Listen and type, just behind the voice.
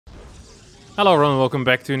Hello everyone, welcome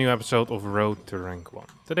back to a new episode of Road to Rank 1.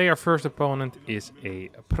 Today our first opponent is a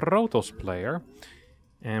Protoss player,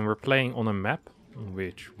 and we're playing on a map in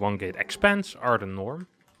which one gate expands are the norm,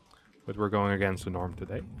 but we're going against the norm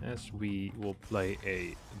today, as we will play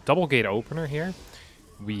a double gate opener here.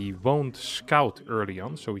 We won't scout early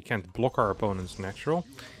on, so we can't block our opponent's natural,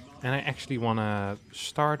 and I actually want to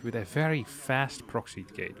start with a very fast proxy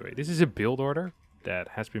gateway. This is a build order that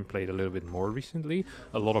has been played a little bit more recently.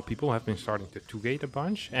 A lot of people have been starting to two-gate a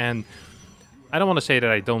bunch, and I don't want to say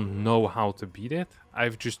that I don't know how to beat it.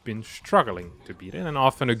 I've just been struggling to beat it, and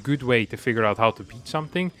often a good way to figure out how to beat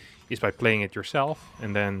something is by playing it yourself,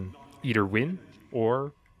 and then either win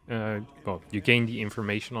or well, you gain the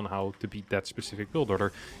information on how to beat that specific build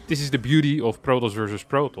order. This is the beauty of Protoss versus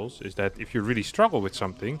Protoss, is that if you really struggle with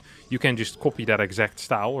something, you can just copy that exact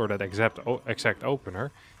style or that exact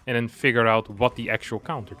opener, and then figure out what the actual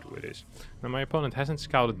counter to it is. Now my opponent hasn't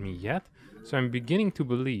scouted me yet, so I'm beginning to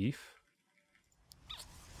believe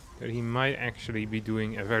that he might actually be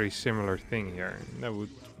doing a very similar thing here. That would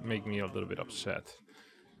make me a little bit upset.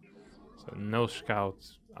 So no scout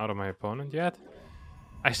out of my opponent yet.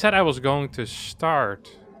 I said I was going to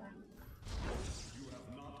start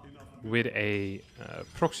with a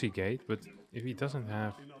proxy gate, but if he doesn't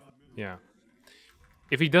have... yeah.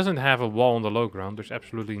 If he doesn't have a wall on the low ground, there's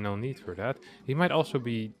absolutely no need for that. He might also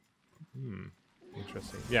be...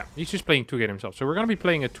 interesting. Yeah, he's just playing two-gate himself. So we're going to be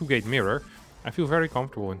playing a two-gate mirror. I feel very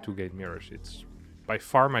comfortable in two-gate mirrors. It's by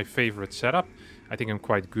far my favorite setup. I think I'm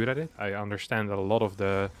quite good at it. I understand a lot of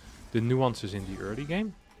the nuances in the early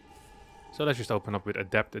game. So let's just open up with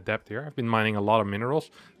Adept here. I've been mining a lot of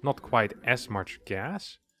minerals, not quite as much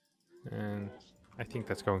gas. And I think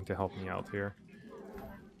that's going to help me out here.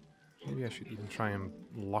 Maybe I should even try and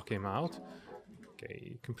lock him out.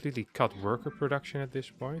 Okay, completely cut worker production at this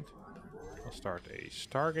point. I'll start a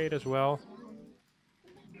Stargate as well.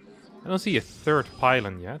 I don't see a third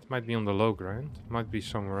pylon yet. Might be on the low ground. Might be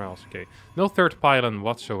somewhere else. Okay, no third pylon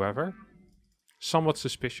whatsoever. Somewhat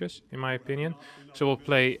suspicious, in my opinion. So we'll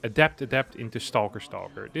play Adept into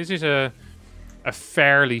Stalker. This is a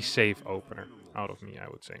fairly safe opener out of me, I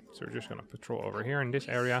would say. So we're just going to patrol over here in this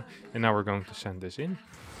area. And now we're going to send this in.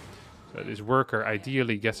 So this worker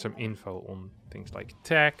ideally gets some info on things like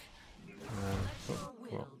tech.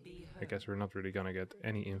 Well, I guess we're not really going to get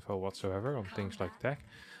any info whatsoever on things like tech.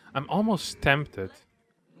 I'm almost tempted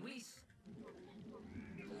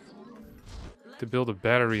to build a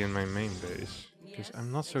battery in my main base, because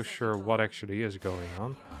I'm not so sure what actually is going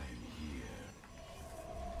on.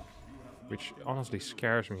 Which honestly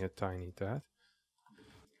scares me a tiny tad.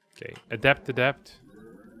 Okay, Adept.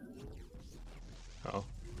 Oh.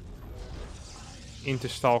 Into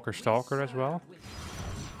Stalker as well.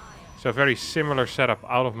 So very similar setup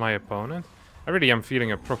out of my opponent. I really am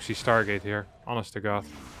feeling a proxy Stargate here, honest to God.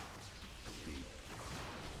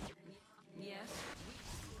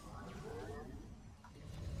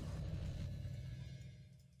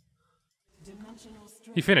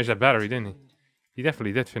 He finished that battery, didn't he? He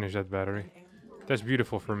definitely did finish that battery. That's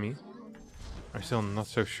beautiful for me. I'm still not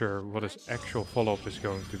so sure what his actual follow-up is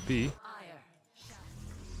going to be.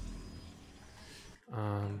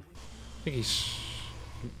 I think he's...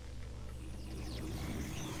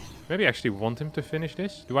 maybe I actually want him to finish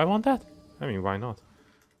this. Do I want that? I mean, why not?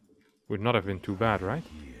 Would not have been too bad, right?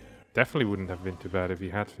 Definitely wouldn't have been too bad if he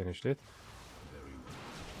had finished it.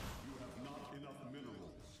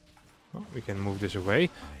 Well, we can move this away.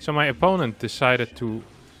 So my opponent decided to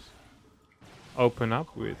open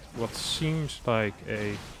up with what seems like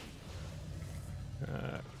a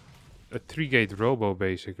 3-gate robo,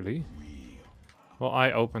 basically. Well,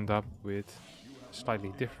 I opened up with a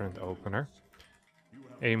slightly different opener.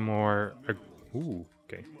 A more... ooh,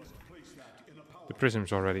 okay. The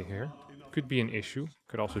prism's already here. Could be an issue.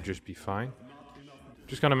 Could also just be fine.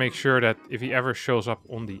 Just gonna make sure that if he ever shows up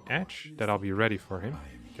on the edge, that I'll be ready for him.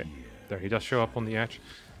 Okay, there he does show up on the edge.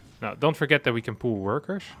 Now, don't forget that we can pull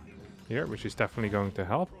workers here, which is definitely going to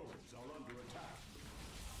help.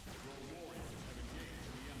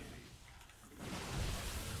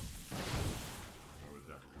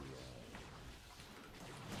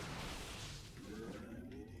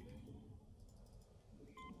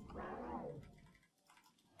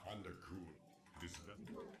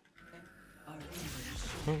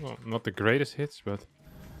 Well, not the greatest hits, but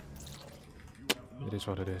it is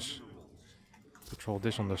what it is. Control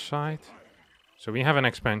this on the side. So we have an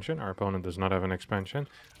expansion. Our opponent does not have an expansion.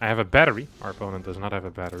 I have a battery. Our opponent does not have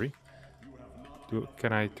a battery.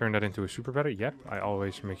 Can I turn that into a super battery? Yep. I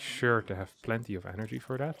always make sure to have plenty of energy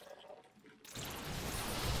for that.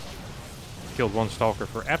 Killed one stalker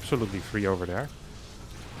for absolutely free over there.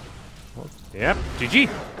 Yep, GG.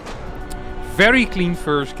 Very clean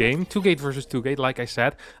first game. 2-gate versus 2-gate, like I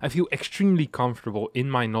said. I feel extremely comfortable in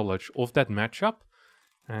my knowledge of that matchup.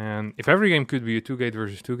 And if every game could be a 2-gate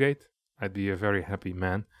versus 2-gate, I'd be a very happy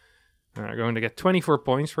man. Going to get 24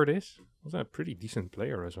 points for this. Was a pretty decent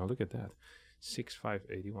player as well. Look at that.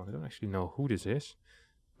 6-5-81. I don't actually know who this is,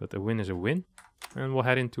 but a win is a win. And we'll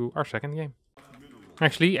head into our second game.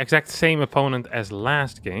 Actually, exact same opponent as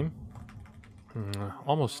last game.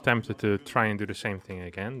 Almost tempted to try and do the same thing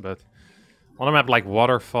again, but on a map like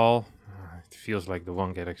Waterfall, it feels like the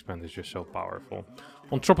 1-gate expand is just so powerful.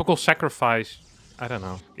 On Tropical Sacrifice, I don't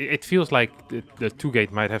know. It feels like the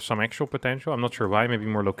 2-gate might have some actual potential. I'm not sure why. Maybe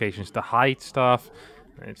more locations to hide stuff.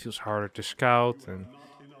 It feels harder to scout, and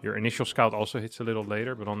your initial scout also hits a little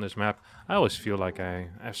later. But on this map, I always feel like I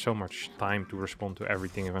have so much time to respond to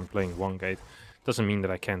everything if I'm playing 1-gate. Doesn't mean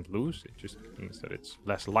that I can't lose. It just means that it's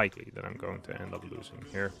less likely that I'm going to end up losing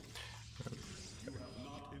here.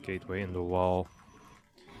 Gateway in the wall.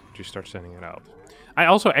 Just start sending it out. I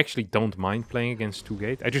also actually don't mind playing against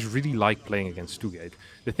 2-gate. I just really like playing against 2-gate.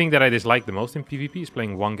 The thing that I dislike the most in PvP is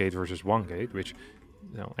playing 1-gate versus 1-gate, which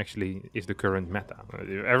actually is the current meta.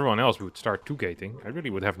 If everyone else would start 2-gating, I really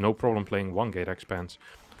would have no problem playing 1-gate expands.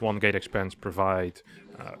 1-gate expands provide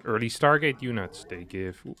early Stargate units. They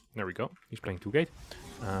give... Ooh, there we go. He's playing 2-gate.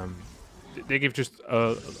 They give just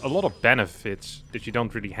a lot of benefits that you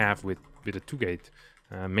don't really have with a 2-gate.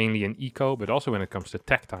 Mainly in eco, but also when it comes to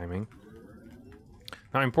tech timing.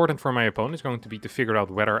 Now, important for my opponent is going to be to figure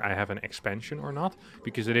out whether I have an expansion or not,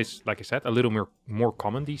 because it is, like I said, a little more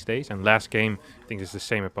common these days. And last game, I think it's the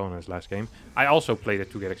same opponent as last game. I also played a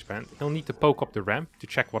 2-gate expand. He'll need to poke up the ramp to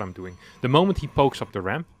check what I'm doing. The moment he pokes up the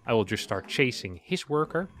ramp, I will just start chasing his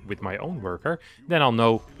worker with my own worker. Then I'll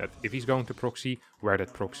know that if he's going to proxy, where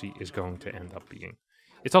that proxy is going to end up being.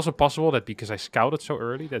 It's also possible that because I scouted so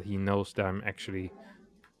early that he knows that I'm actually...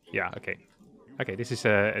 Yeah, okay. Okay, this is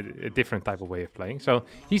a different type of way of playing. So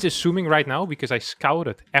he's assuming right now, because I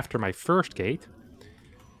scouted after my first gate.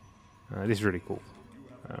 This is really cool.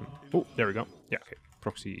 Oh, there we go. Yeah, okay.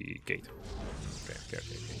 Proxy gate.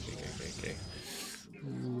 Okay.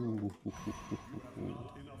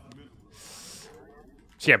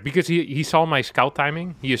 So yeah, because he saw my scout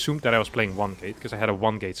timing, he assumed that I was playing 1-gate, because I had a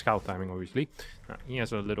 1-gate scout timing, obviously. He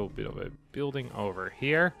has a little bit of a building over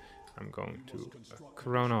here. I'm going to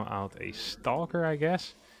chrono out a stalker, I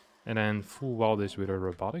guess, and then full wall this with a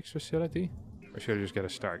robotics facility. Or should I just get a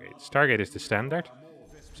Stargate? Stargate is the standard,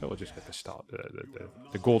 so we'll just get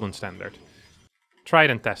the golden standard. Try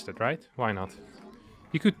it and test it, right? Why not?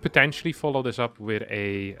 You could potentially follow this up with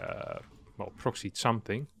a, well, proxied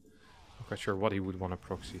something. I'm not sure what he would want to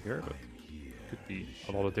proxy here, but it could be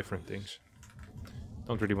a lot of different things.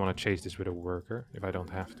 Don't really want to chase this with a worker if I don't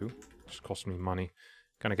have to. It just costs me money.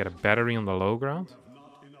 Gonna get a battery on the low ground.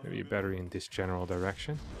 Maybe a battery in this general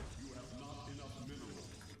direction.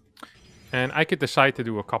 And I could decide to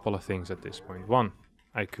do a couple of things at this point. One,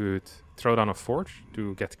 I could throw down a forge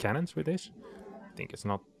to get cannons with this. I think it's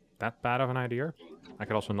not that bad of an idea. I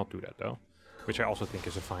could also not do that though, which I also think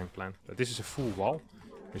is a fine plan. But this is a full wall,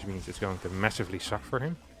 which means it's going to massively suck for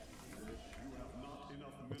him.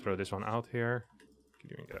 I'll throw this one out here.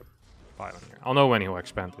 Keep doing a pylon here. I'll know when he'll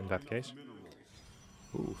expand in that case.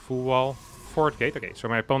 Ooh, full wall. 4th gate. Okay, so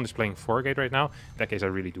my opponent is playing 4-gate right now. In that case, I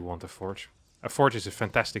really do want a forge. A forge is a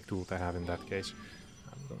fantastic tool to have in that case.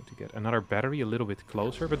 I'm going to get another battery a little bit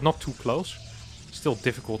closer, but not too close. Still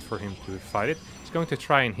difficult for him to fight it. He's going to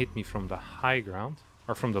try and hit me from the high ground.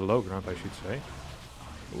 Or from the low ground, I should say.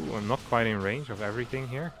 Ooh, I'm not quite in range of everything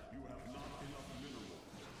here.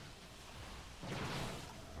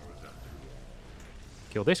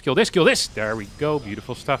 Kill this, kill this, kill this! There we go.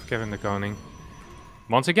 Beautiful stuff, Kevin de Koning.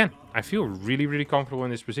 Once again, I feel really, really comfortable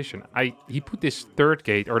in this position. He put this 3rd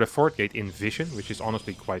gate, or the 4th gate, in vision, which is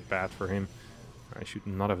honestly quite bad for him. I should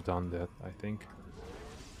not have done that, I think.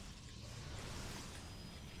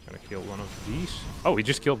 Gonna kill one of these. Oh, he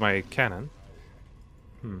just killed my cannon.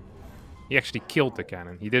 He actually killed the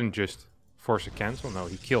cannon. He didn't just force a cancel, no,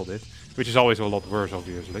 he killed it. Which is always a lot worse,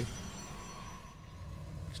 obviously.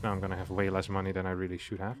 Because now I'm gonna have way less money than I really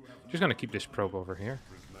should have. Just gonna keep this probe over here.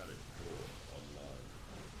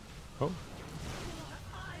 Oh.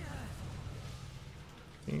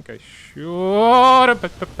 I think I should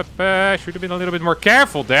have been a little bit more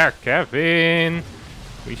careful there, Kevin.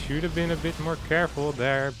 We should have been a bit more careful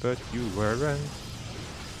there, but you weren't.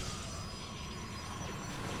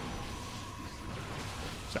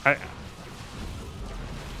 So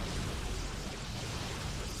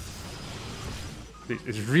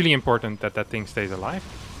it's really important that that thing stays alive.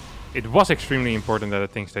 It was extremely important that the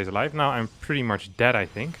thing stays alive. Now I'm pretty much dead, I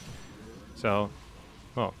think. So,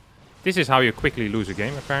 well, this is how you quickly lose a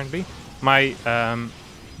game, apparently.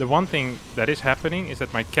 The one thing that is happening is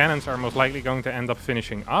that my cannons are most likely going to end up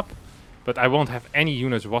finishing up, but I won't have any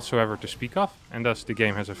units whatsoever to speak of, and thus the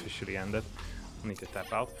game has officially ended. I need to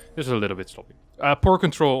tap out. This is a little bit sloppy. Poor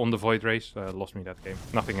control on the Void Race lost me that game.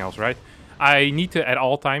 Nothing else, right? I need to, at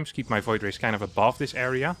all times, keep my Void Race kind of above this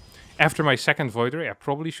area. After my second Void Ray, I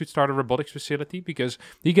probably should start a robotics facility, because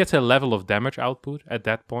he gets a level of damage output at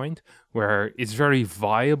that point where it's very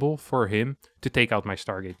viable for him to take out my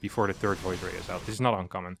Stargate before the third Void Ray is out. This is not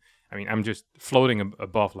uncommon. I mean, I'm just floating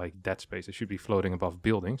above like dead space. I should be floating above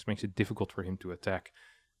buildings. Makes it difficult for him to attack.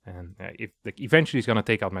 And if like, eventually he's going to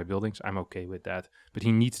take out my buildings, I'm okay with that. But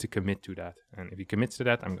he needs to commit to that. And if he commits to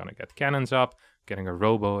that, I'm going to get cannons up, getting a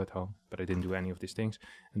robo at home. But I didn't do any of these things.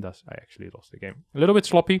 And thus, I actually lost the game. A little bit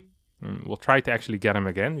sloppy. We'll try to actually get him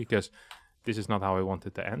again, because this is not how I want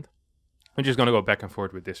it to end. I'm just going to go back and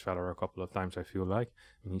forth with this fella a couple of times, I feel like.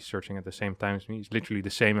 And he's searching at the same time as me. He's literally the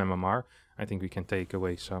same MMR. I think we can take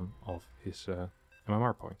away some of his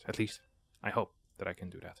MMR points. At least, I hope that I can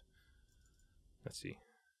do that. Let's see.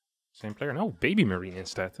 Same player? No, Baby Marine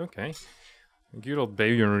instead. Okay. Good old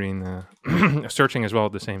Baby Marine searching as well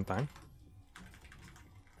at the same time.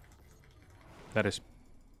 That is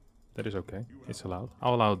okay. It's allowed.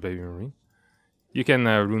 I'll allow Baby Marine. You can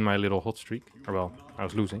ruin my little hot streak. Or well, I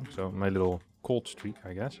was losing, so my little cold streak,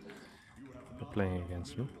 I guess. They're playing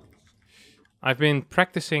against me. I've been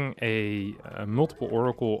practicing a multiple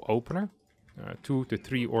oracle opener. 2 to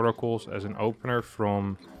 3 oracles as an opener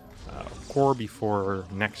from core before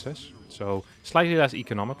Nexus. So slightly less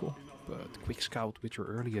economical, but quick scout with your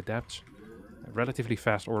early adapts. A relatively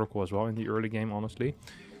fast oracle as well in the early game, honestly.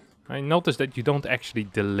 I noticed that you don't actually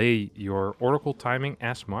delay your oracle timing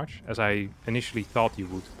as much as I initially thought you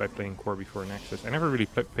would by playing core before Nexus. I never really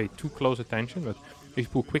paid too close attention, but if you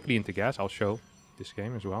pull quickly into gas, I'll show this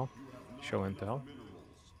game as well. Show and tell.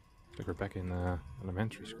 Like we're back in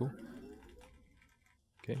elementary school.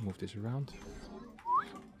 Okay, move this around.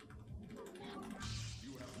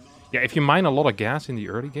 Yeah, if you mine a lot of gas in the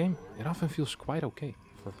early game, it often feels quite okay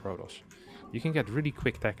for Protoss. You can get really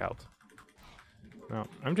quick tech out. Now,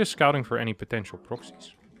 I'm just scouting for any potential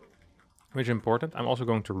proxies, which is important. I'm also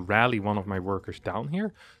going to rally one of my workers down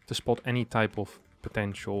here to spot any type of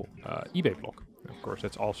potential eBay block. Of course,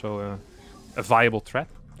 that's also a viable threat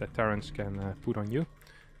that Terrans can put on you.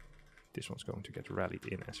 This one's going to get rallied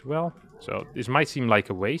in as well. So this might seem like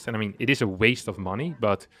a waste, and I mean, it is a waste of money,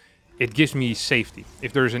 but it gives me safety.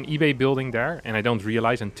 If there's an eBay building there, and I don't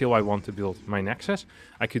realize until I want to build my Nexus,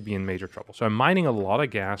 I could be in major trouble. So I'm mining a lot of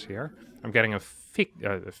gas here. I'm getting a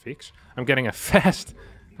fix. I'm getting a fast,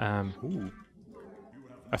 a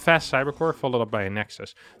fast cybercore followed up by a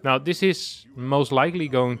Nexus. Now this is most likely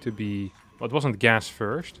going to be, well, it wasn't gas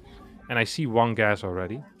first, and I see 1 gas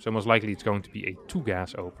already. So most likely it's going to be a 2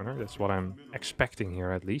 gas opener. That's what I'm expecting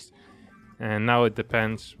here at least. And now it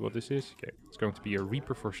depends what this is. Okay, it's going to be a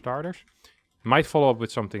Reaper for starters. Might follow up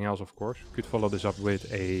with something else, of course. Could follow this up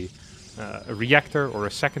with a reactor or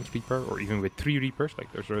a second Reaper, or even with 3 Reapers.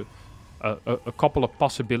 Like there's a couple of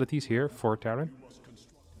possibilities here for Terran.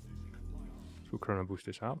 So Chrono Boost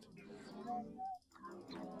this out.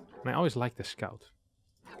 And I always like the scout.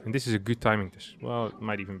 And this is a good timing to... Well, it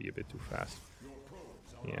might even be a bit too fast.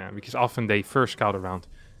 Yeah, because often they first scout around.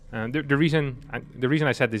 The reason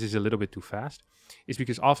I said this is a little bit too fast is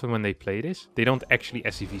because often when they play this, they don't actually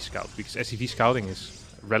SCV scout, because SCV scouting is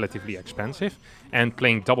relatively expensive, and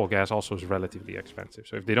playing double gas also is relatively expensive.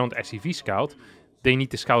 So if they don't SCV scout, they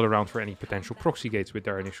need to scout around for any potential proxy gates with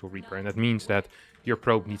their initial Reaper, and that means that your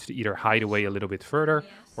probe needs to either hide away a little bit further,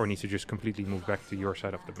 or needs to just completely move back to your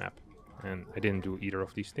side of the map. And I didn't do either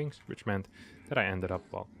of these things, which meant that I ended up,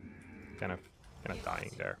 well, kind of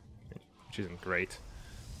dying there, which isn't great.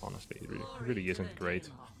 Honestly, it really isn't great.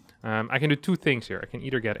 I can do 2 things here. I can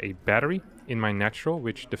either get a battery in my natural,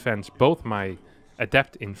 which defends both my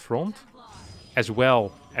adept in front, as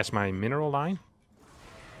well as my mineral line.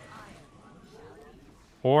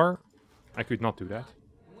 Or I could not do that.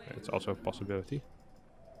 It's also a possibility.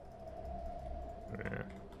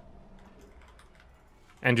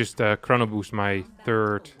 And just chrono boost my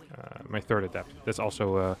third adept. That's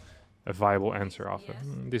also a viable answer often.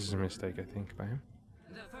 This is a mistake, I think, by him.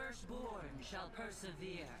 Shall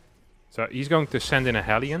persevere. So he's going to send in a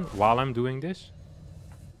Hellion while I'm doing this.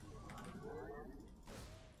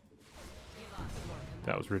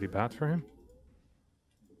 That was really bad for him.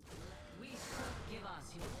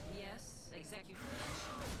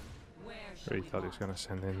 Really thought he was going to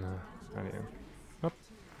send in Hellion. Oh.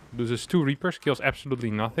 Loses 2 Reapers, kills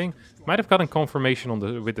absolutely nothing. Might have gotten confirmation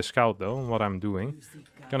on with the scout though, on what I'm doing.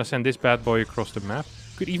 Gonna send this bad boy across the map.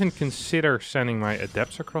 Could even consider sending my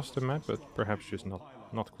adepts across the map, but perhaps just not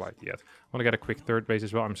quite yet. Want to get a quick third base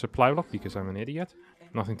as well. I'm supply blocked because I'm an idiot.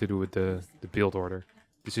 Nothing to do with the build order.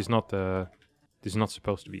 This is not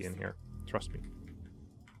supposed to be in here. Trust me.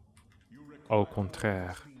 Au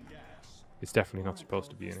contraire. It's definitely not supposed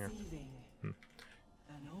to be in here.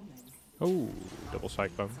 Oh, double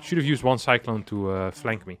Cyclone. Should have used one Cyclone to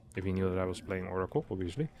flank me if he knew that I was playing Oracle,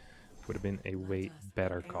 obviously. Would have been a way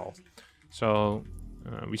better call. So,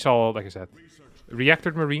 we saw, like I said,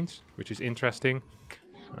 reactored Marines, which is interesting.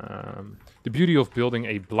 The beauty of building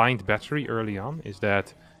a blind battery early on is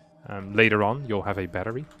that later on you'll have a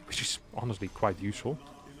battery, which is honestly quite useful,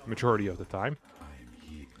 majority of the time.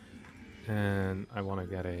 And I want to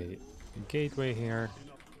get a gateway here.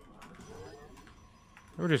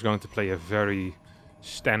 We're just going to play a very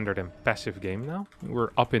standard and passive game now.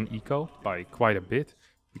 We're up in eco by quite a bit.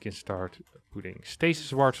 We can start putting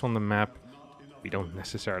stasis wards on the map. We don't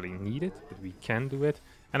necessarily need it, but we can do it.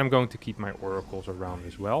 And I'm going to keep my oracles around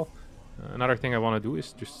as well. Another thing I want to do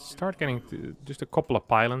is just start getting just a couple of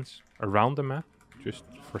pylons around the map, just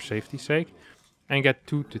for safety's sake. And get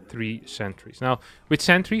 2 to 3 sentries. Now, with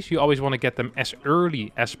sentries, you always want to get them as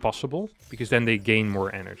early as possible, because then they gain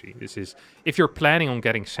more energy. This is, if you're planning on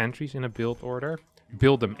getting sentries in a build order,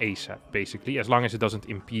 build them ASAP, basically, as long as it doesn't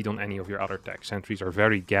impede on any of your other techs. Sentries are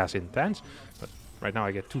very gas intense, but right now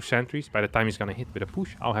I get 2 sentries. By the time he's going to hit with a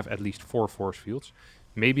push, I'll have at least 4 force fields.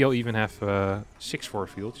 Maybe I'll even have 6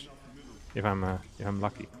 force fields, if I'm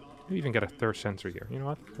lucky. Maybe even get a 3rd sentry here. You know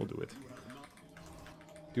what? We'll do it.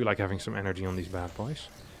 Do like having some energy on these bad boys.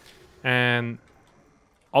 And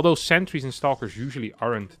although sentries and stalkers usually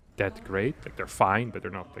aren't that great, like they're fine, but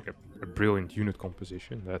they're not like a brilliant unit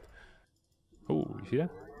composition. That, oh, you see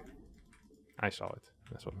that? I saw it.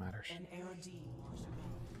 That's what matters.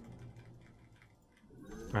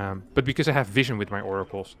 But because I have vision with my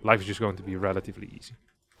oracles, life is just going to be relatively easy.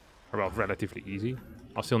 Or well, relatively easy.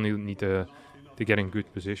 I'll still need to get in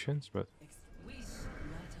good positions, but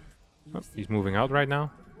oh, he's moving out right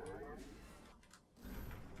now.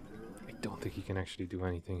 I don't think he can actually do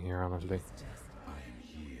anything here, honestly.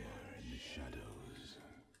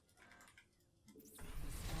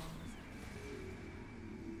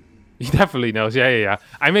 He definitely knows. Yeah.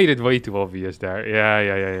 I made it way too obvious there.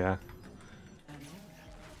 Yeah.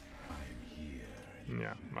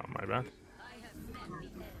 Yeah, well, my bad.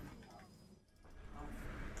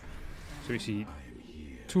 So we see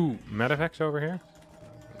 2 medevacs over here.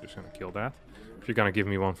 I'm just gonna kill that. If you're gonna give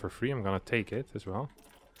me one for free, I'm gonna take it as well.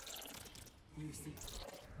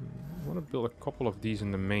 I want to build a couple of these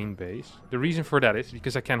in the main base. The reason for that is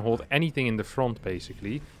because I can hold anything in the front,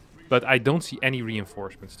 basically. But I don't see any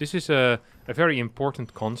reinforcements. This is a very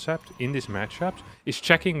important concept in this matchup, is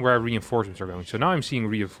checking where reinforcements are going. So now I'm seeing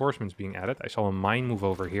reinforcements being added. I saw a mine move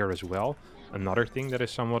over here as well. Another thing that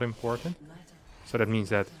is somewhat important. So that means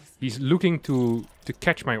that he's looking to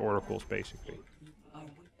catch my oracles, basically.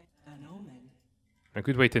 A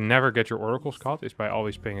good way to never get your oracles caught is by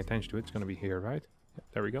always paying attention to it. It's going to be here, right? Yeah,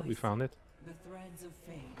 there we go, we found it.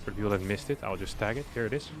 For the people that missed it, I'll just tag it. Here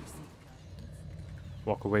it is.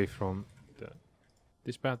 Walk away from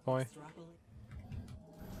this bad boy.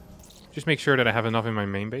 Just make sure that I have enough in my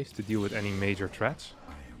main base to deal with any major threats.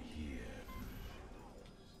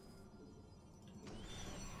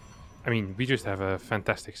 I mean, we just have a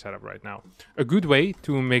fantastic setup right now. A good way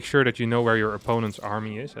to make sure that you know where your opponent's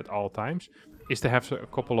army is at all times is to have a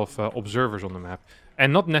couple of observers on the map.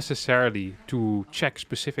 And not necessarily to check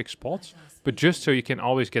specific spots, but just so you can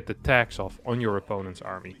always get the tags off on your opponent's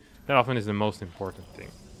army. That often is the most important thing.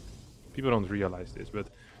 People don't realize this, but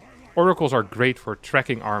oracles are great for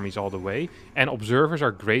tracking armies all the way, and observers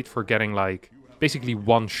are great for getting like basically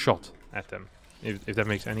one shot at them. If that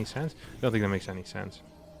makes any sense. I don't think that makes any sense.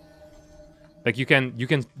 Like you can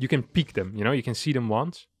peek them, you know, you can see them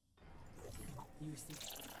once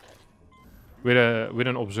with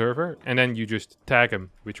an observer, and then you just tag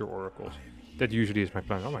them with your oracles. That usually is my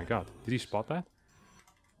plan. Oh my god, did he spot that?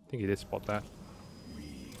 I think he did spot that.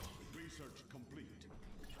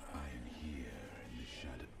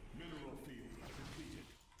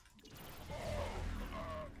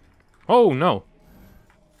 Oh no!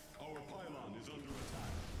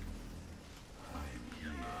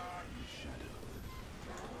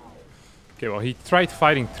 Okay, well, he tried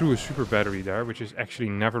fighting through a super battery there, which is actually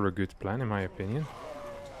never a good plan, in my opinion.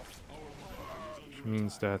 Which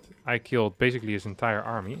means that I killed basically his entire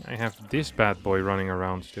army. I have this bad boy running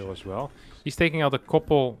around still as well. He's taking out a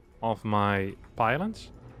couple of my pylons.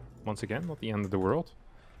 Once again, not the end of the world.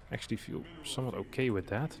 Actually feel somewhat okay with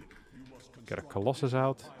that. Get a Colossus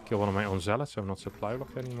out. Kill one of my own Zealots, so I'm not supply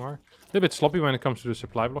blocked anymore. A little bit sloppy when it comes to the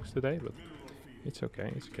supply blocks today, but it's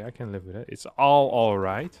okay. It's okay. I can live with it. It's all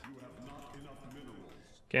right.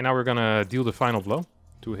 Okay, now we're gonna deal the final blow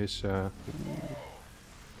to his...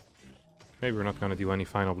 Maybe we're not gonna do any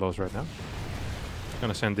final blows right now.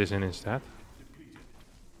 Gonna send this in instead.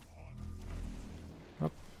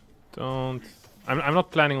 Oh, don't... I'm not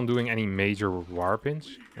planning on doing any major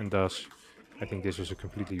warp-ins, and thus I think this is a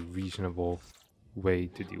completely reasonable way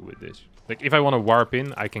to deal with this. Like, if I want to warp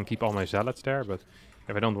in, I can keep all my Zealots there, but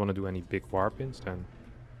if I don't want to do any big warp-ins, then...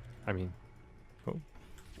 I mean... Oh.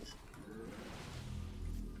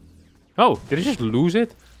 Oh, did I just lose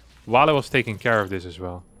it? While I was taking care of this as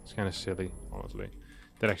well. It's kind of silly, honestly.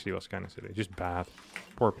 That actually was kind of silly. Just bad.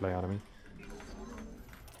 Poor play out of me.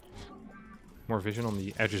 More vision on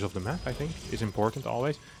the edges of the map, I think, is important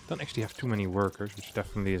always. Don't actually have too many workers, which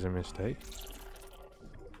definitely is a mistake.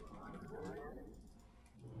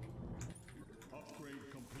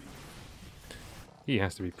 He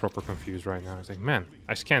has to be proper confused right now. He's like, man,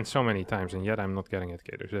 I scanned so many times and yet I'm not getting it.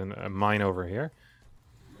 Okay, there's a mine over here.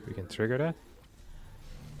 We can trigger that.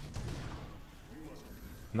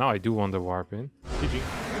 Now I do want the warp in. GG.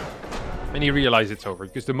 And he realizes it's over.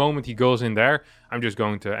 Because the moment he goes in there, I'm just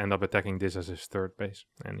going to end up attacking this as his third base.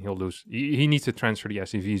 And he'll lose. He needs to transfer the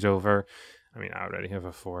SCVs over. I mean, I already have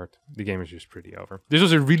a fort. The game is just pretty over. This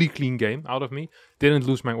was a really clean game out of me. Didn't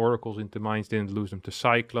lose my oracles into mines. Didn't lose them to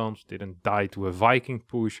cyclones. Didn't die to a Viking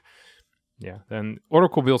push. Yeah, then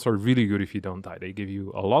oracle builds are really good if you don't die. They give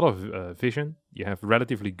you a lot of vision. You have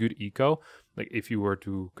relatively good eco. Like if you were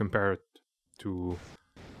to compare it to...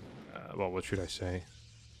 well, what should I say?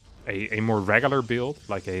 A more regular build,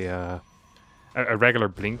 like a regular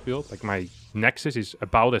blink build. Like my Nexus is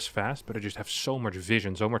about as fast, but I just have so much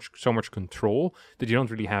vision, so much control that you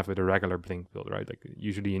don't really have with a regular blink build, right? Like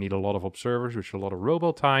usually you need a lot of observers, which is a lot of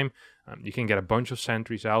robo time. You can get a bunch of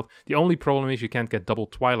sentries out. The only problem is you can't get double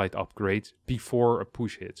twilight upgrades before a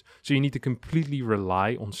push hits. So you need to completely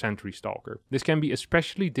rely on Sentry Stalker. This can be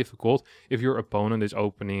especially difficult if your opponent is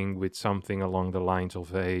opening with something along the lines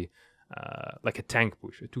of like a tank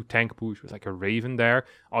push, a 2 tank push with like a Raven there.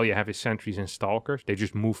 All you have is sentries and stalkers. They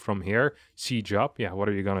just move from here, siege up. Yeah, what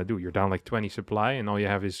are you gonna do? You're down like 20 supply and all you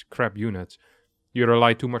have is crap units. You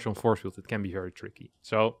rely too much on force field. It can be very tricky.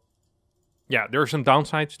 So yeah, there are some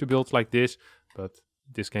downsides to builds like this, but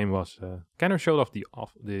this game was kind of showed off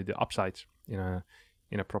the upsides in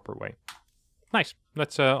a proper way. Nice.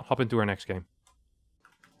 Let's hop into our next game.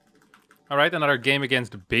 Alright, another game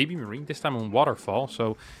against the Baby Marine, this time on Waterfall,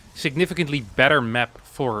 so significantly better map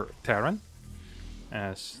for Terran.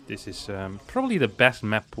 As this is probably the best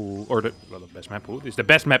map pool, or the best map pool. This is the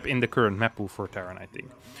best map in the current map pool for Terran, I think.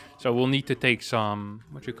 So we'll need to take some,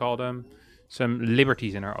 some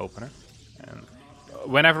liberties in our opener. And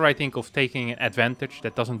whenever I think of taking an advantage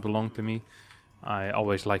that doesn't belong to me, I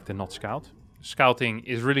always like to not scout. Scouting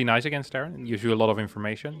is really nice against Terran. It gives you a lot of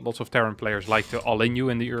information. Lots of Terran players like to all-in you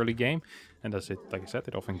in the early game. And that's it. Like I said,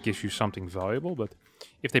 it often gives you something valuable. But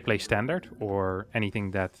if they play standard or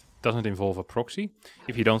anything that doesn't involve a proxy,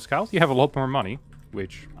 if you don't scout, you have a lot more money,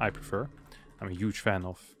 which I prefer. I'm a huge fan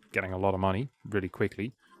of getting a lot of money really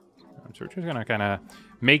quickly. So we're just going to kind of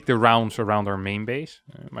make the rounds around our main base.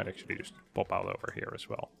 Might actually just pop out over here as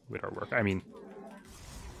well with our work. I mean...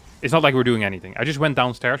 it's not like we're doing anything. I just went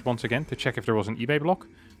downstairs once again to check if there was an eBay block.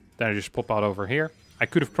 Then I just pop out over here. I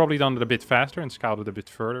could have probably done it a bit faster and scouted a bit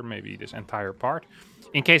further, maybe this entire part.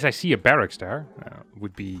 In case I see a barracks there,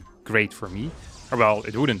 would be great for me. Or well,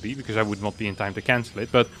 it wouldn't be, because I would not be in time to cancel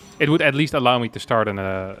it. But it would at least allow me to start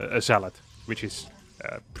a Zealot, which is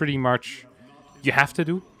pretty much you have to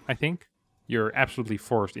do, I think. You're absolutely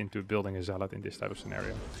forced into building a Zealot in this type of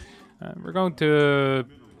scenario. We're going to...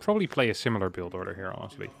 probably play a similar build order here,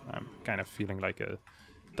 honestly. I'm kind of feeling like a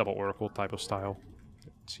double oracle type of style.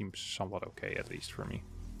 It seems somewhat okay, at least for me.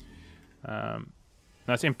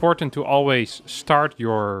 Now it's important to always start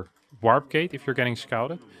your warp gate if you're getting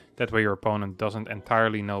scouted. That way your opponent doesn't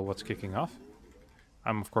entirely know what's kicking off.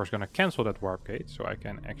 I'm of course going to cancel that warp gate so I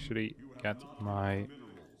can actually get my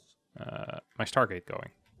my Stargate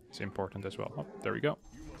going. It's important as well. Oh, there we go.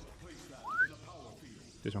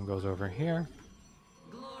 This one goes over here.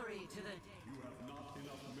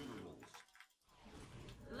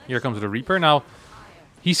 Here comes the Reaper. Now,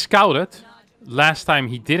 he scouted. Last time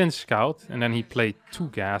he didn't scout, and then he played 2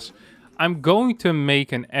 gas. I'm going to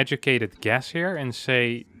make an educated guess here and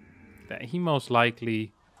say that he most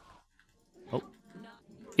likely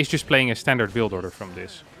is just playing a standard build order from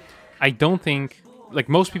this. I don't think, like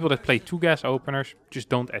most people that play 2 gas openers, just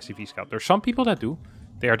don't SCV scout. There's some people that do.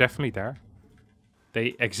 They are definitely there.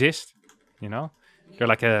 They exist, you know? They're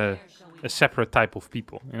like a separate type of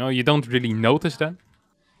people, you know? You don't really notice them,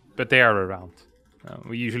 but they are around.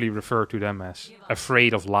 We usually refer to them as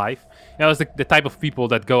afraid of life. You know, it's the type of people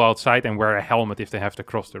that go outside and wear a helmet if they have to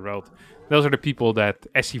cross the road. Those are the people that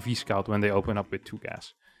SCV scout when they open up with 2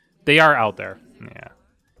 gas. They are out there, yeah.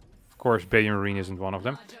 Of course, Bay Marine isn't one of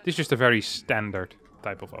them. This is just a very standard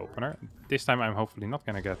type of opener. This time I'm hopefully not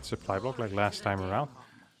gonna get supply block like last time around.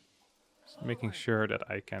 Just making sure that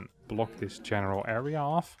I can block this general area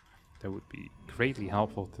off. That would be greatly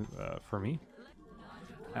helpful to, for me.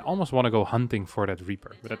 I almost want to go hunting for that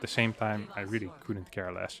Reaper, but at the same time, I really couldn't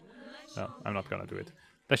care less. No, I'm not gonna do it.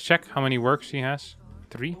 Let's check how many works he has.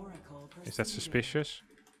 3? Is that suspicious?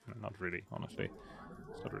 No, not really, honestly.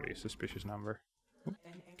 It's not really a suspicious number. Oop,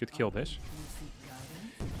 could kill this.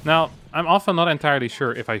 Now, I'm often not entirely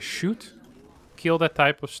sure if I should kill that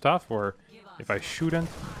type of stuff or if I shouldn't.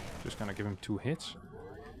 Just gonna give him 2 hits.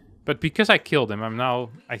 But because I killed him, I'm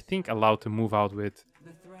now, I think, allowed to move out with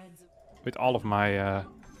all of my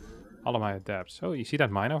adepts. Oh, you see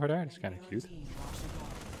that mine over there? It's kind of cute.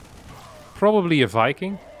 Probably a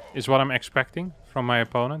Viking is what I'm expecting from my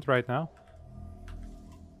opponent right now.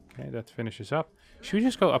 Okay, that finishes up. Should we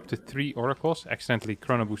just go up to 3 oracles? Accidentally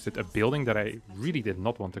chrono boosted a building that I really did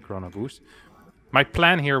not want to chrono boost. My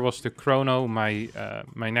plan here was to chrono my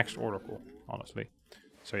my next oracle, honestly.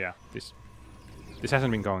 So yeah, this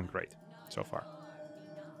hasn't been going great so far.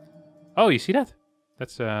 Oh, you see that?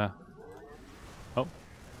 That's oh.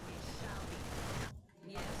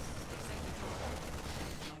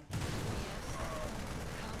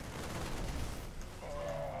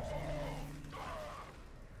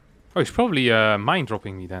 Oh, he's probably mind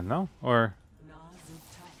dropping me then, no? Or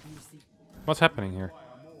what's happening here?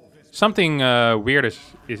 Something weird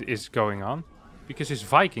is going on because his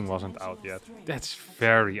Viking wasn't out yet. That's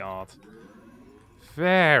very odd.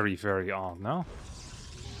 Very, very odd, no?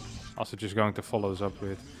 Also just going to follow this up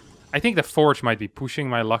with... I think the Forge might be pushing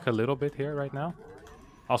my luck a little bit here right now.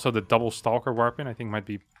 Also the double Stalker Warpin I think might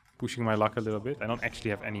be pushing my luck a little bit. I don't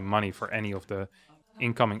actually have any money for any of the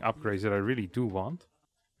incoming upgrades that I really do want.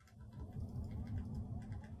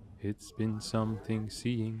 It's been something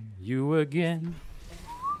seeing you again.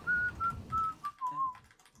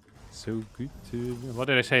 So good to... What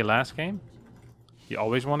did I say last game? You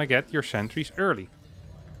always want to get your sentries early.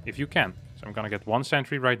 If you can. So I'm gonna get 1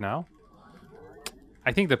 sentry right now.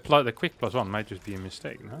 I think the quick +1 might just be a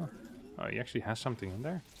mistake, no? Oh, he actually has something in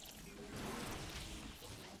there.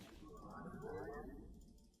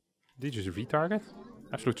 Did he just retarget?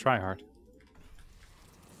 Absolute tryhard.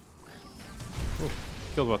 Ooh.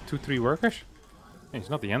 Killed what, 2-3 workers? Hey, it's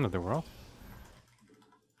not the end of the world.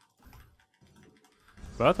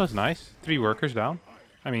 But that was nice. 3 workers down.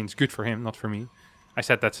 I mean, it's good for him, not for me. I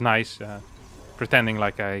said that's nice, pretending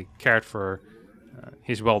like I cared for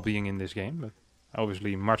his well-being in this game. But I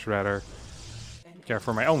obviously much rather care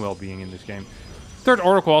for my own well-being in this game. 3rd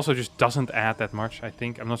Oracle also just doesn't add that much, I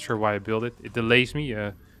think. I'm not sure why I built it. It delays me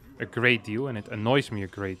a great deal, and it annoys me a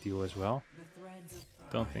great deal as well.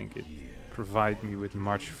 Don't think it provide me with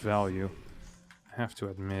much value. I have to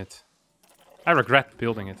admit. I regret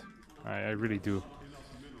building it. I really do.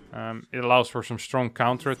 It allows for some strong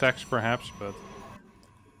counterattacks perhaps, but...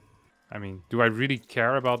 I mean, do I really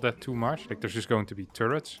care about that too much? Like, there's just going to be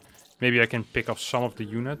turrets. Maybe I can pick off some of the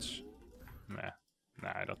units. Nah,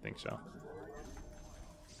 I don't think so.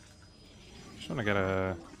 Just want to get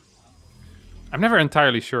a... I'm never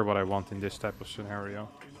entirely sure what I want in this type of scenario.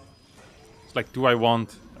 It's like, do I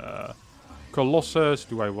want... Colossus,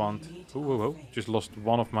 do I want... Oh, just lost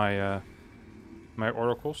one of my my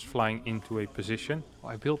oracles flying into a position. Oh,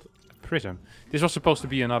 I built a prism. This was supposed to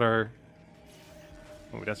be another...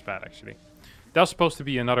 Oh, that's bad, actually. That was supposed to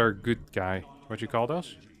be another good guy. What you call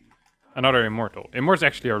those? Another immortal. Immortals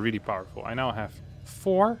actually are really powerful. I now have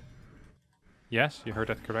 4. Yes, you heard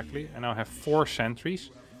that correctly. I now have 4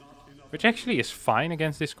 sentries, which actually is fine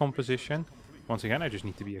against this composition. Once again, I just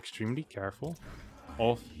need to be extremely careful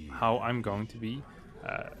of how I'm going to be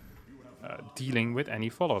dealing with any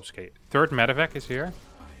follow-up skate. 3rd medevac is here.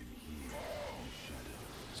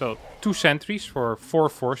 So 2 sentries for 4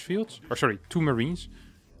 force fields, or sorry, 2 marines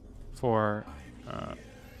for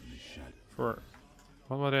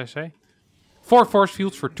what did I say? 4 force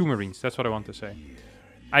fields for 2 marines. That's what I want to say.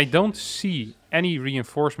 I don't see any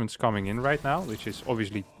reinforcements coming in right now, which is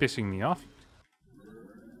obviously pissing me off.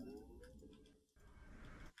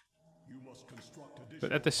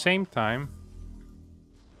 But at the same time...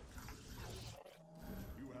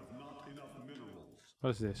 What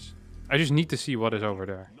is this? I just need to see what is over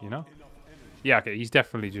there, you know? Yeah, okay, he's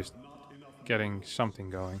definitely just getting something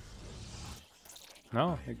going.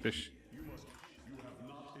 No? Like this.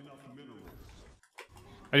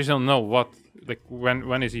 I just don't know what, like,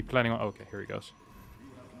 when is he planning on... Okay, here he goes.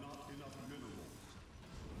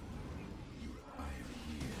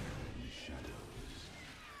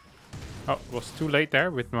 Oh, was too late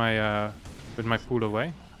there with my pull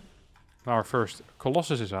away. Now our first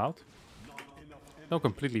Colossus is out. Don't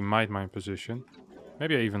completely mind my position.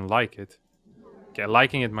 Maybe I even like it. Okay,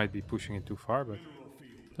 liking it might be pushing it too far, but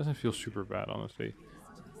it doesn't feel super bad, honestly.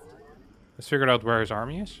 Let's figure out where his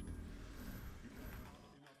army is.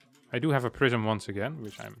 I do have a prism once again,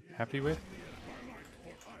 which I'm happy with.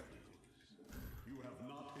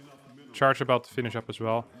 Charge about to finish up as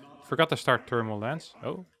well. Forgot to start thermal lance.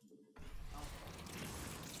 Oh.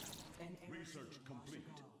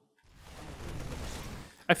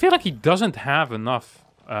 I feel like he doesn't have enough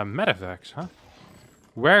medevacs, huh?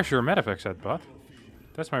 Where's your medevacs at, bud?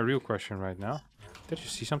 That's my real question right now. Did you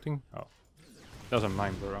see something? Oh. That was a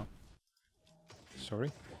mine burrow. Sorry.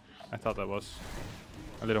 I thought that was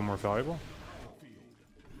a little more valuable.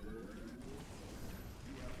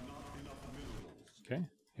 Okay,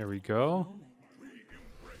 here we go.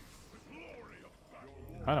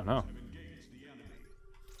 I don't know.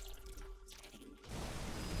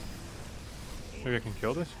 Maybe I can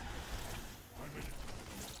kill this.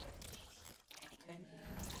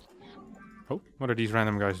 Oh, what are these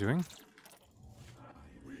random guys doing?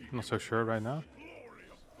 I'm not so sure right now.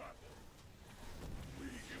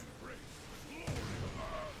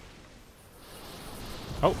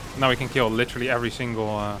 Oh, now we can kill literally every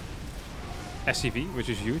single SCV, which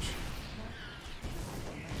is huge.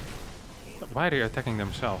 Why are they attacking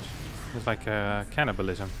themselves? It's like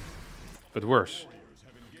cannibalism, but worse.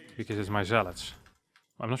 Because it's my zealots.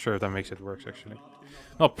 I'm not sure if that makes it worse, actually.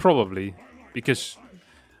 Well, probably. Because,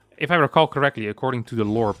 if I recall correctly, according to the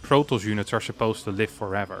lore, Protoss units are supposed to live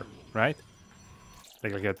forever, right?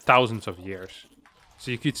 Like thousands of years.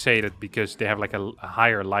 So you could say that because they have like a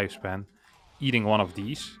higher lifespan, eating one of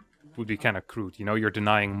these would be kind of crude. You know, you're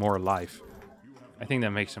denying more life. I think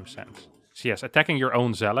that makes some sense. So yes, attacking your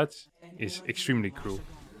own zealots is extremely cruel.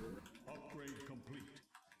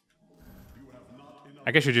 I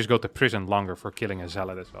guess you just go to prison longer for killing a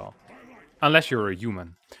zealot as well. Unless you're a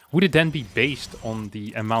human. Would it then be based on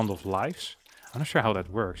the amount of lives? I'm not sure how that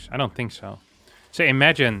works. I don't think so. So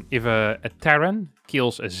imagine if a Terran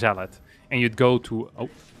kills a zealot and you'd go to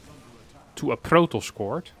a Protoss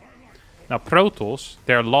court. Now Protoss,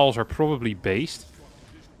 their laws are probably based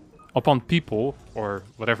upon people, or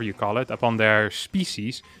whatever you call it, upon their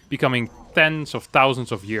species becoming tens of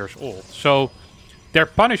thousands of years old. So their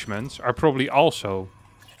punishments are probably also,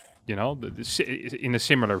 you know, in a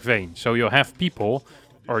similar vein. So you'll have people,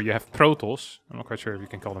 or you have Protoss, I'm not quite sure if you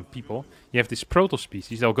can call them people. You have this Protoss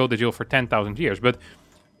species, they'll go to jail for 10,000 years. But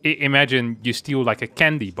imagine you steal like a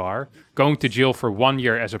candy bar, going to jail for 1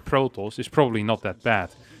 year as a Protoss is probably not that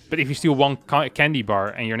bad. But if you steal one candy bar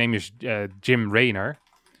and your name is Jim Raynor,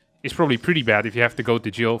 it's probably pretty bad if you have to go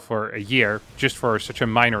to jail for a year just for such a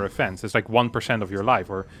minor offense. It's like 1% of your life,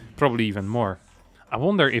 or probably even more. I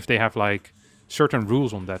wonder if they have like certain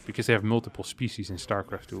rules on that, because they have multiple species in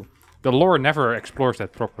StarCraft 2. The lore never explores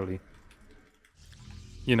that properly.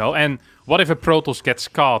 You know, and what if a Protoss gets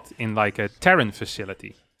caught in like a Terran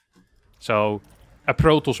facility? So a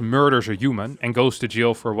Protoss murders a human and goes to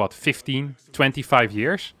jail for what, 15, 25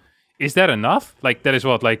 years? Is that enough? Like that is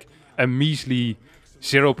what, like a measly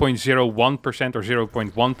 0.01% or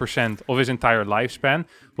 0.1% of his entire lifespan,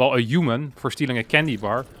 while a human, for stealing a candy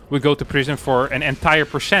bar, would go to prison for an entire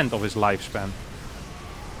percent of his lifespan.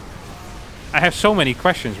 I have so many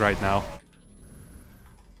questions right now.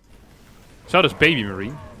 So does Baby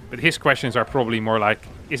Marine, but his questions are probably more like,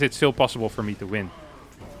 is it still possible for me to win?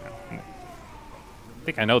 I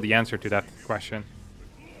think I know the answer to that question.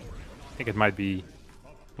 I think it might be,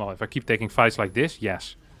 well, if I keep taking fights like this,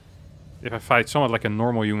 yes. If I fight somewhat like a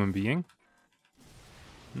normal human being.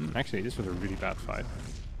 Actually, this was a really bad fight.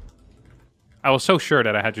 I was so sure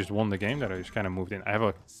that I had just won the game that I just kind of moved in. I have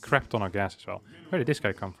a crap ton of gas as well. Where did this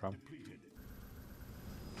guy come from?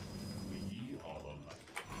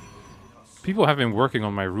 People have been working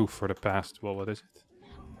on my roof for the past, well, what is it?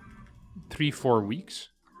 3-4 weeks.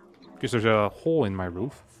 Because there's a hole in my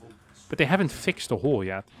roof. But they haven't fixed the hole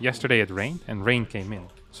yet. Yesterday it rained and rain came in.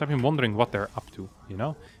 So I've been wondering what they're up to, you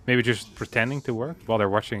know? Maybe just pretending to work while they're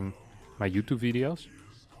watching my YouTube videos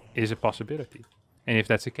is a possibility. And if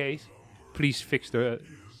that's the case, please fix the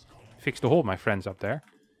hole, my friends up there.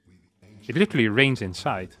 It literally rains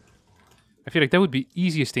inside. I feel like that would be the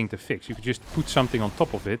easiest thing to fix. You could just put something on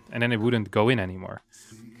top of it and then it wouldn't go in anymore.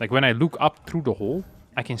 Like when I look up through the hole,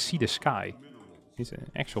 I can see the sky. It's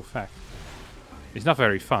an actual fact. It's not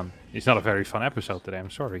very fun. It's not a very fun episode today, I'm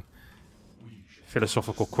sorry.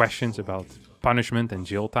 Philosophical questions about punishment and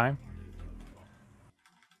jail time.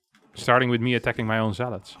 Starting with me attacking my own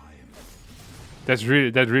zealots. That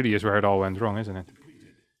really is where it all went wrong, isn't it?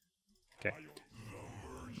 Okay.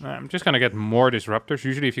 I'm just gonna get more disruptors.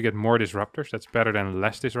 Usually if you get more disruptors, that's better than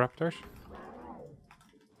less disruptors.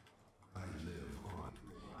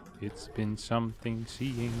 It's been something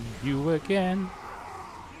seeing you again.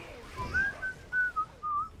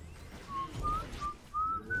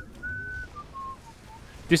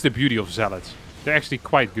 This is the beauty of zealots. They're actually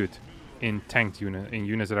quite good in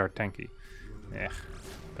units that are tanky. Ech,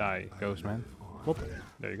 die, ghost man. Whoop,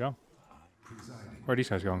 there you go. Where are these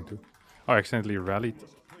guys going to? Oh, I accidentally rallied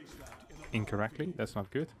incorrectly. That's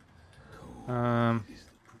not good. Don't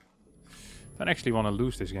actually want to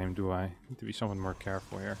lose this game, do I? Need to be somewhat more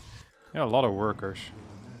careful here. Yeah, a lot of workers.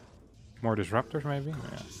 More disruptors, maybe?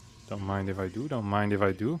 Yeah. Don't mind if I do. Don't mind if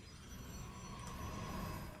I do.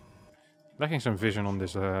 Lacking some vision on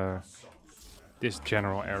this this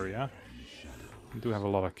general area. I do have a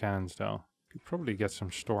lot of cannons, though. Could probably get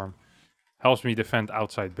some storm. Helps me defend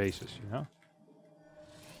outside bases, you know?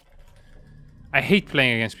 I hate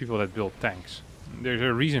playing against people that build tanks. There's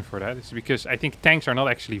a reason for that. It's because I think tanks are not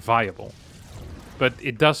actually viable. But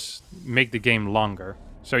it does make the game longer.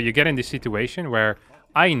 So you get in this situation where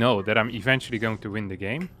I know that I'm eventually going to win the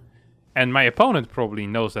game. And my opponent probably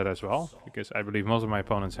knows that as well. Because I believe most of my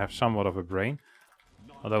opponents have somewhat of a brain.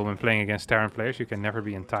 Although when playing against Terran players, you can never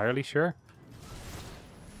be entirely sure.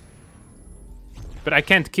 But I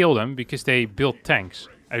can't kill them because they build tanks.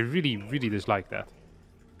 I really, really dislike that.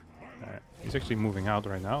 He's actually moving out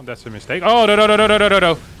right now. That's a mistake. Oh,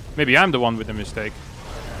 no. Maybe I'm the one with the mistake.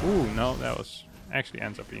 Ooh, no, that was... actually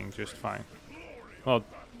ends up being just fine. Well,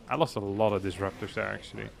 I lost a lot of disruptors there,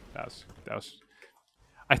 actually. That was...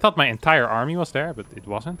 I thought my entire army was there, but it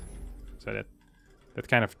wasn't. So that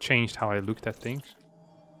kind of changed how I looked at things.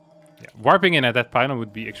 Yeah, warping in at that pylon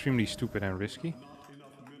would be extremely stupid and risky.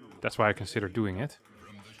 That's why I consider doing it.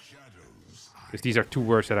 Because these are two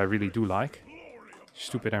words that I really do like.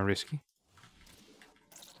 Stupid and risky.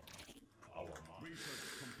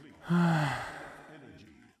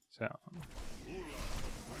 So...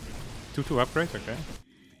 2-2 upgrade, okay.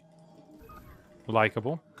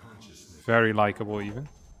 Likeable. Very likeable even.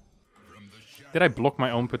 Did I block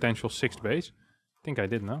my own potential 6th base? I think I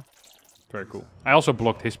did, no? Very cool. I also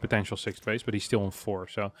blocked his potential 6th base, but he's still on 4,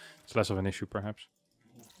 so it's less of an issue perhaps.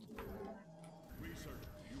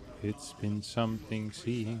 It's been something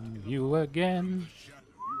seeing you again.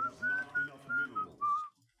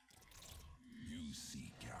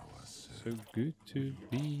 So good to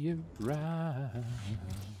be around.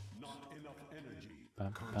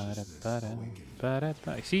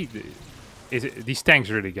 See, these tanks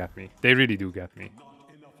really get me. They really do get me.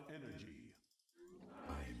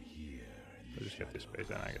 I'll just get this base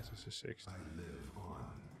then, I guess it's the 6th.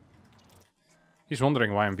 He's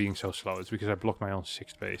wondering why I'm being so slow. It's because I blocked my own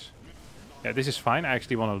 6th base. Yeah, this is fine. I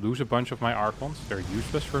actually want to lose a bunch of my Archons. They're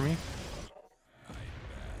useless for me.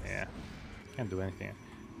 Yeah, can't do anything.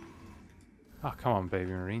 Oh, come on,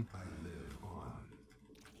 baby Marine.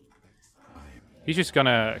 He's just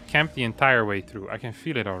gonna camp the entire way through. I can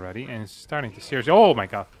feel it already, and it's starting to seriously... Oh my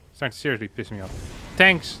god! It's starting to seriously piss me off.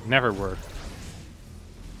 Tanks never work.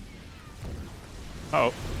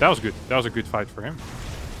 Uh-oh, that was good. That was a good fight for him.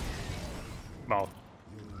 Well,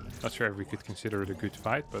 not sure if we could consider it a good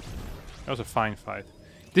fight, but that was a fine fight.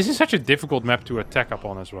 This is such a difficult map to attack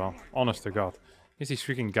upon as well. Honest to god. Is these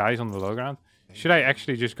freaking guys on the low ground? Should I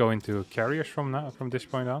actually just go into carriers from this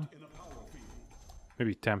point on?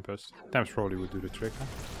 Maybe Tempest. Tempest probably would do the trick, huh?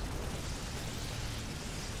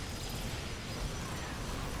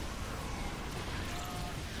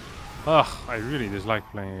 Ugh, I really dislike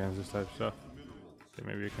playing against this type of stuff. Okay,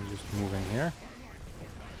 maybe I can just move in here.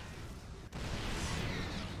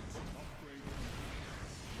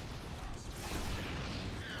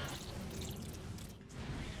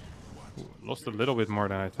 Ooh, lost a little bit more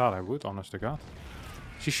than I thought I would, honest to god.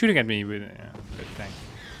 She's shooting at me with... yeah, good tank.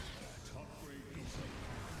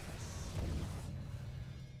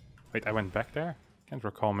 Wait, I went back there? Can't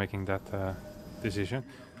recall making that decision.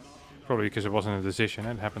 Probably because it wasn't a decision,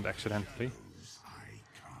 it happened accidentally.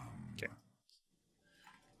 Okay.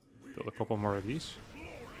 Build a couple more of these.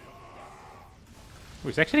 Ooh,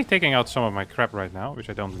 he's actually taking out some of my crap right now, which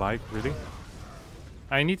I don't like, really.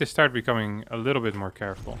 I need to start becoming a little bit more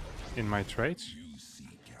careful in my trades.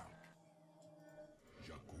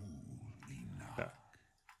 Yeah.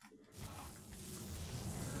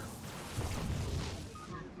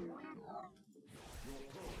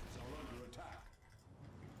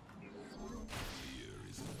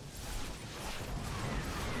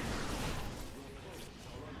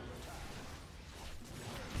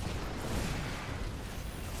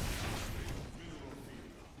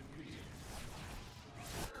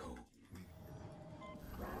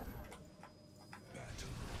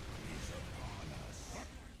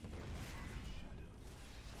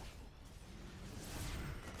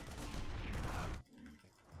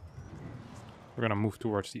 We're gonna move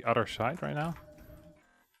towards the other side right now.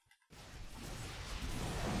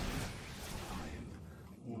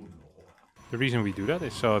 The reason we do that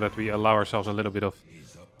is so that we allow ourselves a little bit of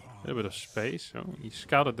space. So he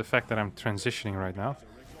scouted the fact that I'm transitioning right now.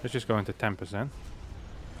 Let's just go into Tempest then.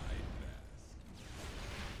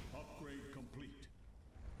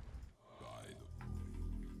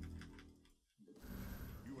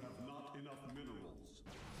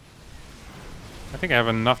 I think I have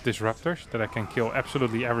enough disruptors that I can kill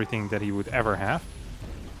absolutely everything that he would ever have.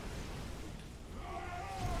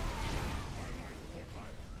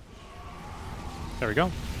 There we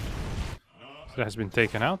go. So that has been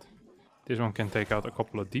taken out. This one can take out a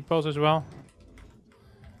couple of depots as well.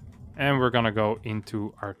 And we're gonna go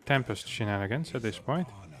into our Tempest shenanigans at this point.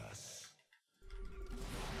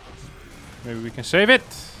 Maybe we can save it.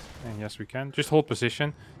 And yes, we can. Just hold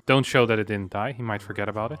position. Don't show that it didn't die. He might forget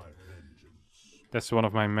about it. That's one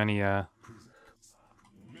of my many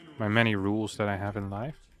rules that I have in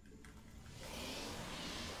life.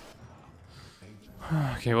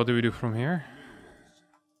 Okay, what do we do from here?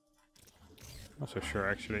 Not so sure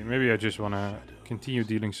actually. Maybe I just want to continue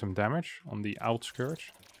dealing some damage on the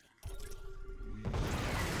outskirts.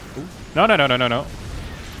 Ooh. No, no, no, no, no, no.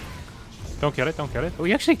 Don't kill it, don't kill it. Oh,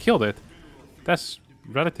 he actually killed it. That's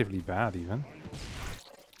relatively bad even.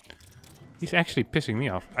 He's actually pissing me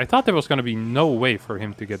off. I thought there was going to be no way for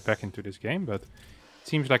him to get back into this game, but it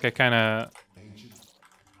seems like I kind of...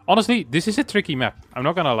 Honestly, this is a tricky map. I'm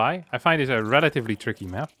not going to lie. I find this a relatively tricky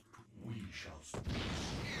map.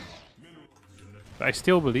 But I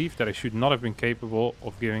still believe that I should not have been capable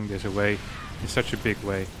of giving this away in such a big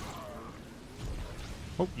way.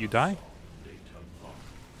 Oh, you die?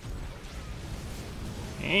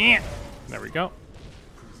 Yeah. There we go.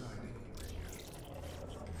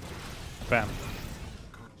 Bam.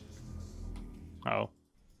 Uh oh.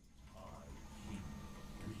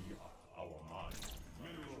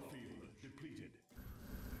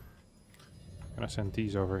 Gonna send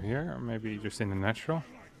these over here, or maybe just in the natural.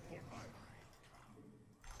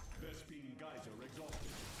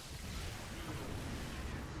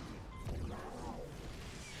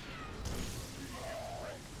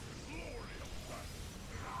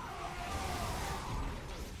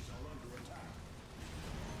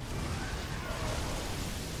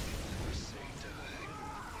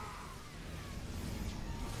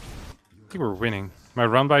 I think we're winning. My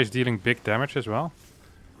run-by is dealing big damage as well.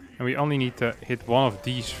 And we only need to hit one of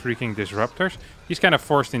these freaking disruptors. He's kind of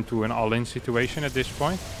forced into an all-in situation at this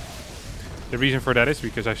point. The reason for that is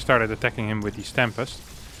because I started attacking him with these Tempest.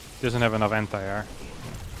 Doesn't have enough anti-air.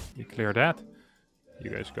 You clear that. You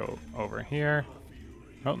guys go over here.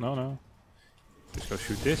 Oh, no, no. Just go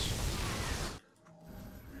shoot this.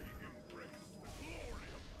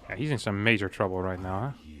 Yeah, he's in some major trouble right now,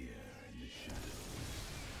 huh?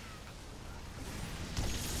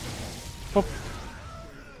 Pop.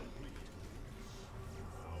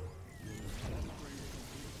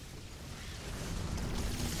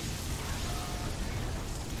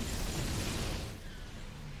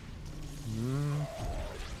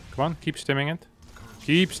 Come on, keep stimming it.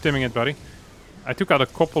 Keep stimming it, buddy. I took out a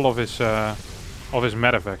couple of his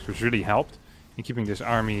medevacs, which really helped in keeping this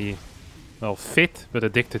army, well, fit but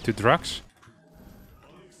addicted to drugs.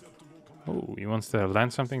 Oh, he wants to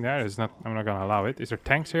land something there. It's not. I'm not gonna allow it. Is there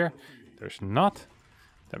tanks here? There's not.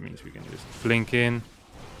 That means we can just blink in.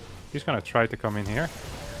 He's gonna try to come in here.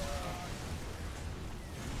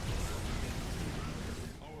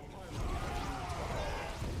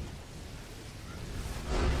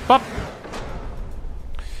 Pop!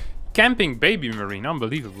 Camping Baby Marine,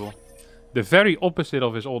 unbelievable. The very opposite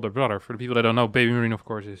of his older brother. For the people that don't know, Baby Marine, of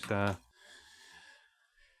course, is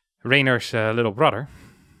Rainer's little brother.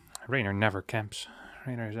 Rainer never camps.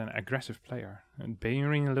 Rainer is an aggressive player. And Baby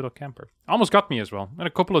Marine, a little camper. Almost got me as well. Had a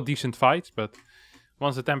couple of decent fights, but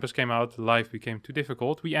once the Tempest came out, life became too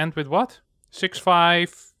difficult. We end with what?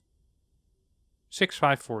 6-5...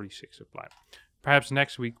 6-5-46 supply. Perhaps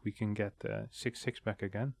next week we can get 6-6 back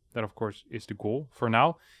again. That, of course, is the goal for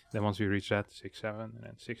now. Then once we reach that, 6-7, and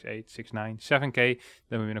then 6-8, 6-9, 7k.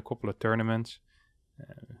 Then we win a couple of tournaments.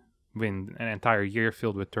 Win an entire year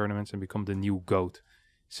filled with tournaments and become the new GOAT.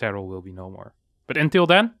 Cyril will be no more. But until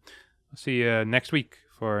then, I'll see you next week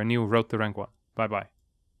for a new Road to Rank 1. Bye-bye.